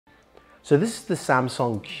So this is the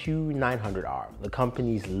Samsung Q900R, the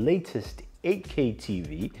company's latest 8K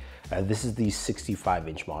TV. This is the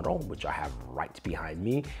 65-inch model, which I have right behind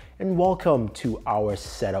me. And welcome to our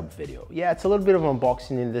setup video. Yeah, it's a little bit of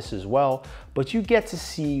unboxing in this as well, but you get to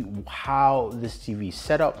see how this TV is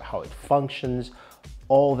set up, how it functions,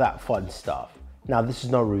 all that fun stuff. Now, this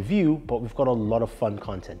is no review, but we've got a lot of fun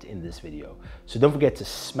content in this video. So don't forget to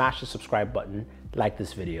smash the subscribe button, like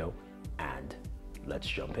this video, and let's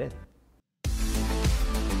jump in.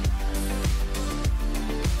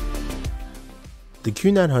 The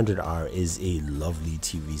Q900R is a lovely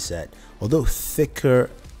TV set, although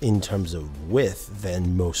thicker in terms of width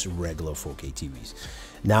than most regular 4K TVs.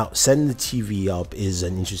 Now, setting the TV up is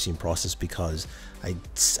an interesting process because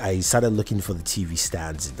I started looking for the TV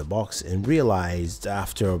stands in the box and realized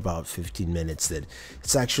after about 15 minutes that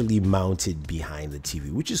it's actually mounted behind the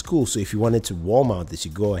TV, which is cool. So if you wanted to wall mount this,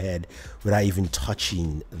 you go ahead without even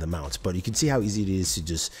touching the mounts. But you can see how easy it is to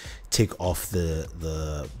just take off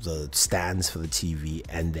the stands for the TV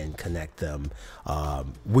and then connect them,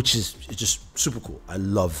 which is just super cool. I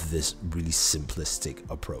love this really simplistic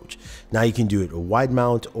approach. Now you can do it a wide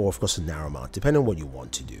mount or of course a narrow mount, depending on what you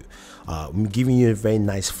want to do. I'm giving you a very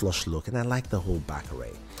nice flush look, and I like the whole back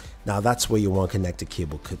array. Now that's where you want to connect the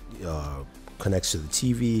cable connects to the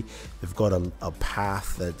TV. They've got a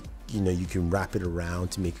path that you can wrap it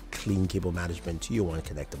around to make clean cable management. You want to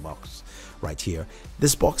connect the box right here.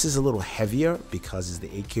 This box is a little heavier because it's the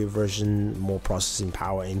 8K version, more processing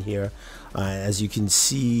power in here. As you can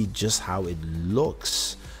see just how it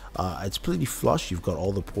looks, it's pretty flush. You've got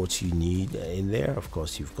all the ports you need in there. Of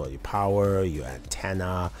course, you've got your power, your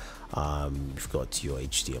antenna, you've got your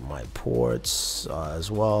HDMI ports as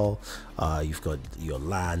well. You've got your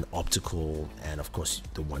LAN, optical, and of course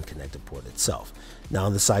the one connector port itself. Now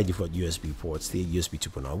on the side you've got USB ports, the USB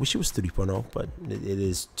 2.0. I wish it was 3.0, but it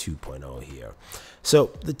is 2.0 here.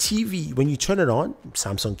 So the TV, when you turn it on,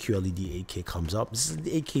 Samsung QLED 8K comes up. This is an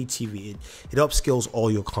 8K TV. It upscales all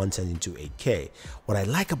your content into 8K. What I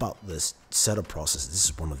like about this setup process, this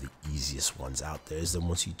is one of the easiest ones out there, is that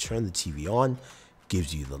once you turn the TV on,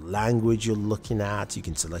 gives you the language you're looking at. You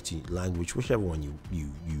can select your language, whichever one you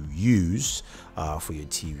use for your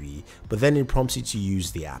TV, but then it prompts you to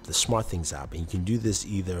use the app, the SmartThings app, and you can do this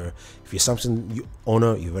either if you're Samsung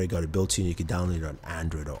owner, you've already got it built in, you can download it on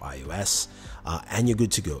Android or iOS, and you're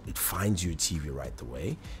good to go. It finds your TV right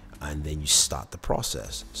away, and then you start the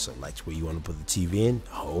process. Select where you want to put the TV in,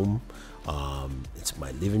 home, it's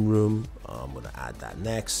my living room. I'm going to add that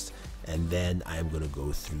next. And then I'm going to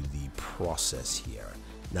go through the process here.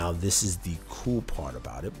 Now this is the cool part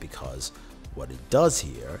about it, because what it does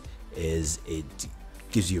here is it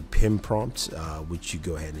gives you a pin prompt, which you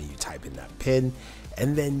go ahead and you type in that pin,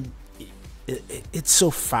 and then it's so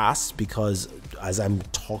fast because as I'm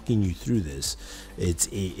talking you through this,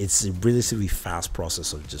 it's a relatively fast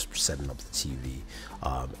process of just setting up the TV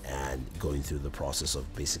and going through the process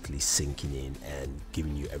of basically syncing in and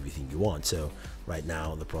giving you everything you want. So right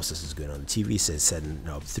now the process is going on the TV, says setting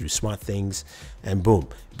up through SmartThings, and boom.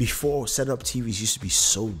 Before, setting up TVs used to be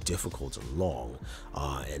so difficult and long,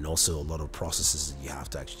 and also a lot of processes that you have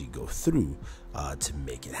to actually go through to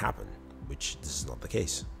make it happen, which this is not the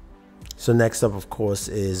case. So next up, of course,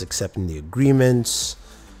 is accepting the agreements,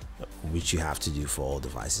 which you have to do for all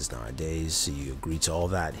devices nowadays. So you agree to all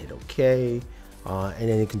that, hit OK, and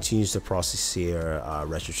then it continues the process here,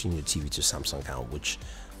 registering your TV to Samsung account, which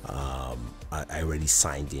I already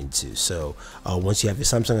signed into. So once you have your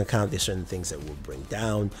Samsung account, there's certain things that will bring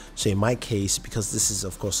down. So in my case, because this is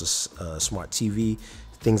of course a smart TV,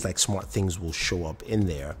 things like SmartThings will show up in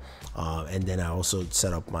there, and then I also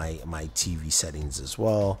set up my TV settings as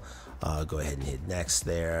well. Go ahead and hit next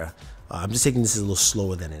there. I'm just taking this a little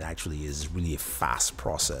slower than it actually is. It's really a fast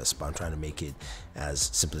process, but I'm trying to make it as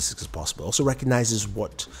simplistic as possible. Also recognizes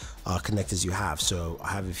what connectors you have. So I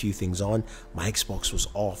have a few things on. My Xbox was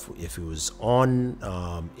off. If it was on,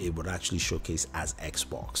 it would actually showcase as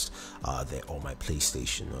Xbox there, or my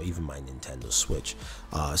PlayStation, or even my Nintendo Switch.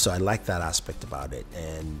 So I like that aspect about it.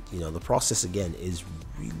 And the process again is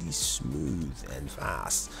really smooth and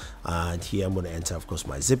fast. And here I'm going to enter, of course,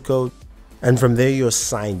 my zip code. And from there, you're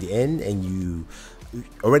signed in and you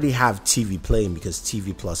already have TV playing, because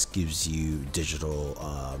TV Plus gives you digital,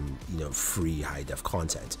 free high-def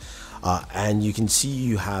content. And you can see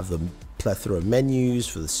you have the plethora of menus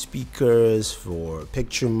for the speakers, for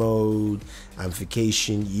picture mode,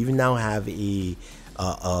 amplification. You even now have a,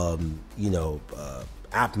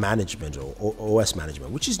 app management or OS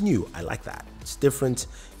management, which is new. I like that. It's different,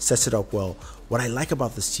 sets it up well. What I like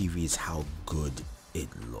about this TV is how good it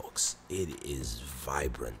is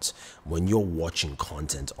vibrant. When you're watching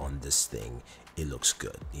content on this thing, it looks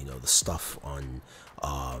good. You know, the stuff on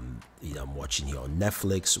you know, I'm watching here on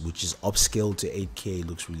Netflix, which is upscaled to 8K,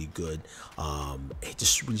 looks really good. It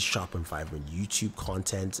just really sharp and vibrant. YouTube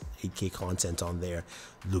content, 8K content on there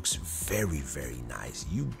looks very, very nice.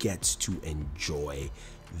 You get to enjoy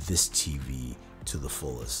this TV to the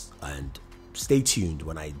fullest. And stay tuned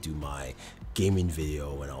when I do my gaming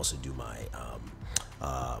video and also do my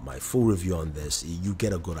my full review on this. You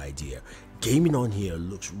get a good idea. Gaming on here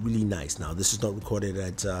looks really nice. Now, this is not recorded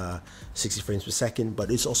at 60 frames per second, but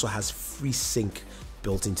it also has FreeSync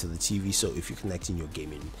built into the TV. So if you're connecting your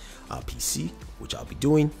gaming PC, which I'll be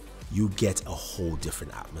doing, you get a whole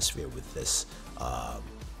different atmosphere with this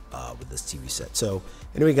TV set. So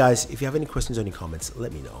anyway, guys, if you have any questions or any comments,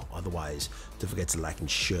 let me know. Otherwise, don't forget to like and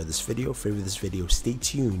share this video, favorite this video, stay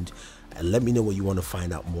tuned, and let me know what you want to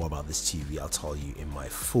find out more about this TV. I'll tell you in my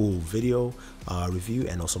full video review,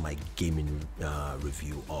 and also my gaming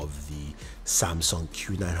review of the Samsung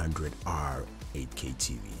Q900R 8K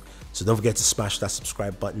TV. So don't forget to smash that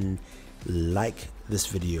subscribe button, like this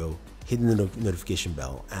video, hit the notification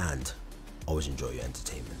bell, and always enjoy your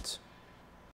entertainment.